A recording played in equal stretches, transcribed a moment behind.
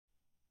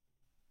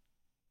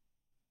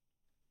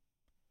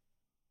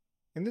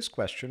In this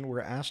question, we're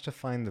asked to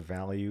find the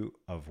value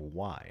of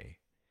y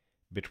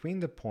between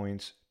the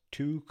points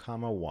 2,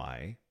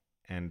 y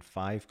and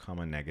 5,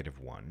 negative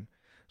 1,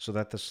 so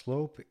that the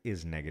slope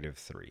is negative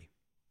 3.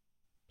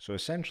 So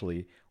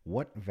essentially,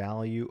 what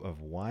value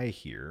of y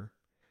here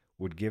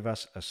would give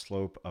us a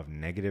slope of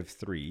negative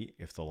 3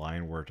 if the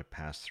line were to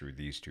pass through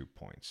these 2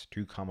 points,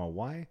 2,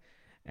 y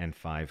and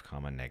 5,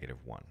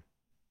 negative 1.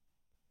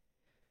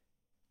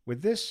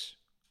 With this,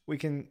 we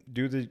can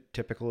do the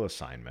typical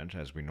assignment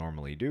as we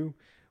normally do.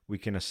 We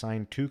can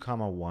assign 2,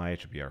 y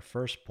to be our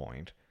first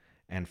point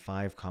and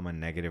 5,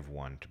 negative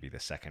 1 to be the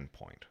second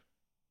point.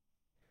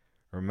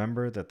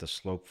 Remember that the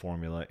slope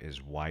formula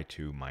is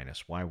y2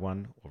 minus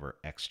y1 over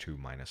x2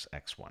 minus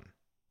x1.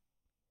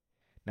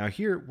 Now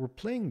here, we're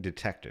playing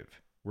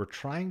detective. We're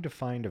trying to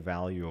find a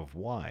value of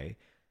y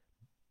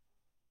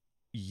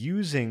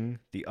using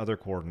the other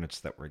coordinates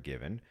that were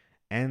given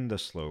and the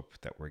slope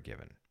that were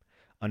given.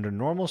 Under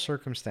normal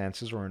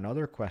circumstances or in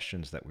other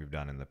questions that we've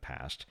done in the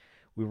past,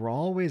 we were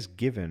always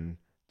given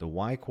the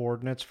y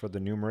coordinates for the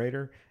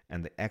numerator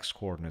and the x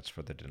coordinates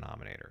for the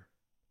denominator.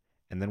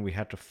 And then we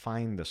had to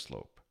find the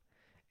slope.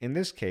 In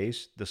this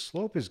case, the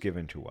slope is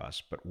given to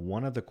us, but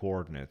one of the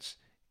coordinates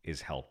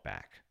is held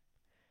back.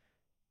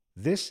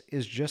 This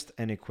is just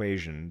an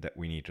equation that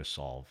we need to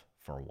solve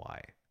for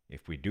y.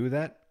 If we do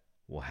that,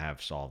 we'll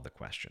have solved the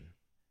question.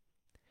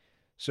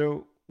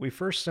 So we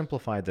first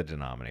simplify the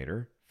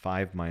denominator.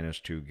 5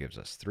 minus 2 gives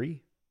us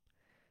 3.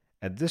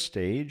 At this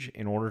stage,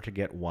 in order to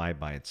get y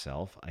by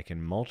itself, I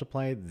can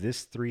multiply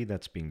this 3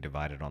 that's being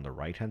divided on the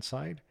right-hand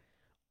side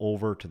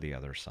over to the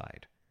other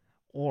side.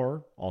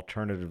 Or,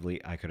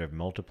 alternatively, I could have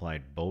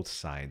multiplied both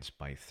sides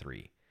by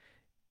 3.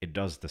 It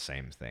does the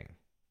same thing.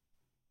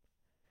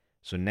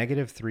 So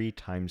negative 3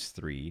 times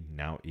 3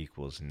 now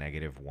equals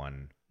negative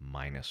 1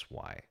 minus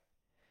y.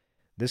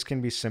 This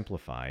can be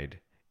simplified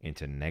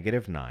into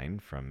negative 9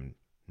 from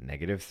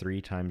negative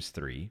 3 times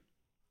 3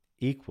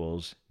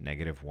 equals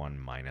negative 1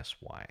 minus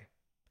y.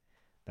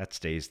 That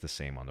stays the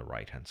same on the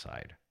right-hand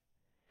side.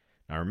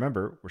 Now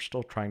remember, we're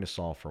still trying to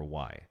solve for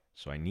y,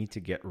 so I need to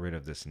get rid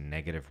of this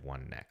negative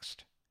 1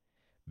 next.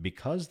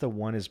 Because the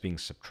 1 is being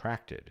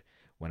subtracted,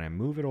 when I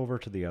move it over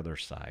to the other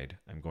side,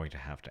 I'm going to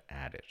have to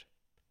add it.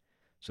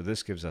 So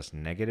this gives us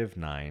negative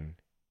 9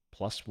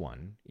 plus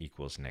 1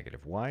 equals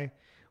negative y,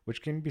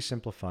 which can be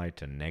simplified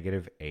to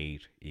negative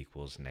 8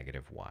 equals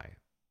negative y.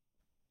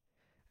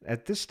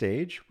 At this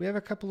stage, we have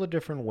a couple of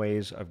different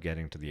ways of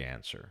getting to the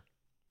answer.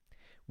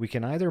 We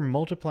can either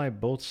multiply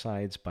both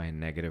sides by a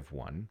negative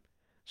 1,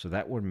 so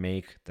that would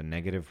make the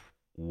negative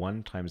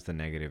 1 times the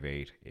negative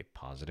 8 a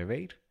positive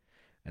 8,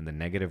 and the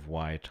negative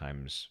y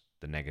times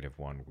the negative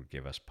 1 would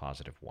give us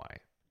positive y.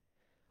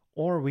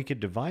 Or we could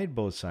divide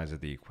both sides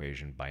of the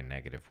equation by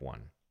negative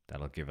 1.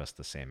 That'll give us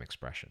the same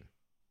expression.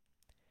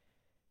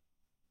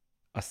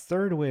 A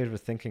third way of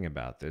thinking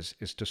about this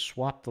is to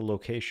swap the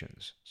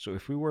locations. So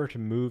if we were to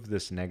move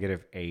this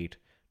negative 8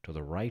 to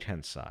the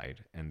right-hand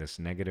side and this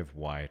negative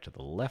y to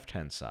the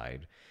left-hand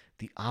side,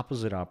 the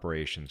opposite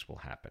operations will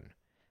happen.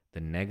 The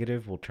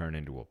negative will turn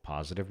into a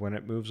positive when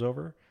it moves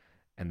over,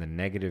 and the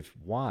negative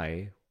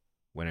y,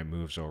 when it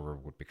moves over,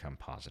 would become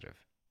positive.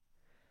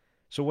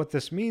 So what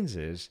this means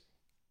is,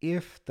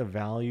 if the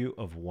value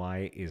of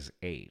y is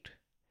 8,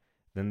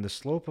 then the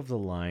slope of the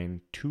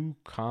line 2,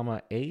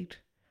 8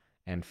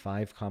 and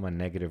 5,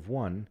 negative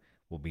 1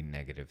 will be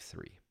negative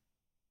 3.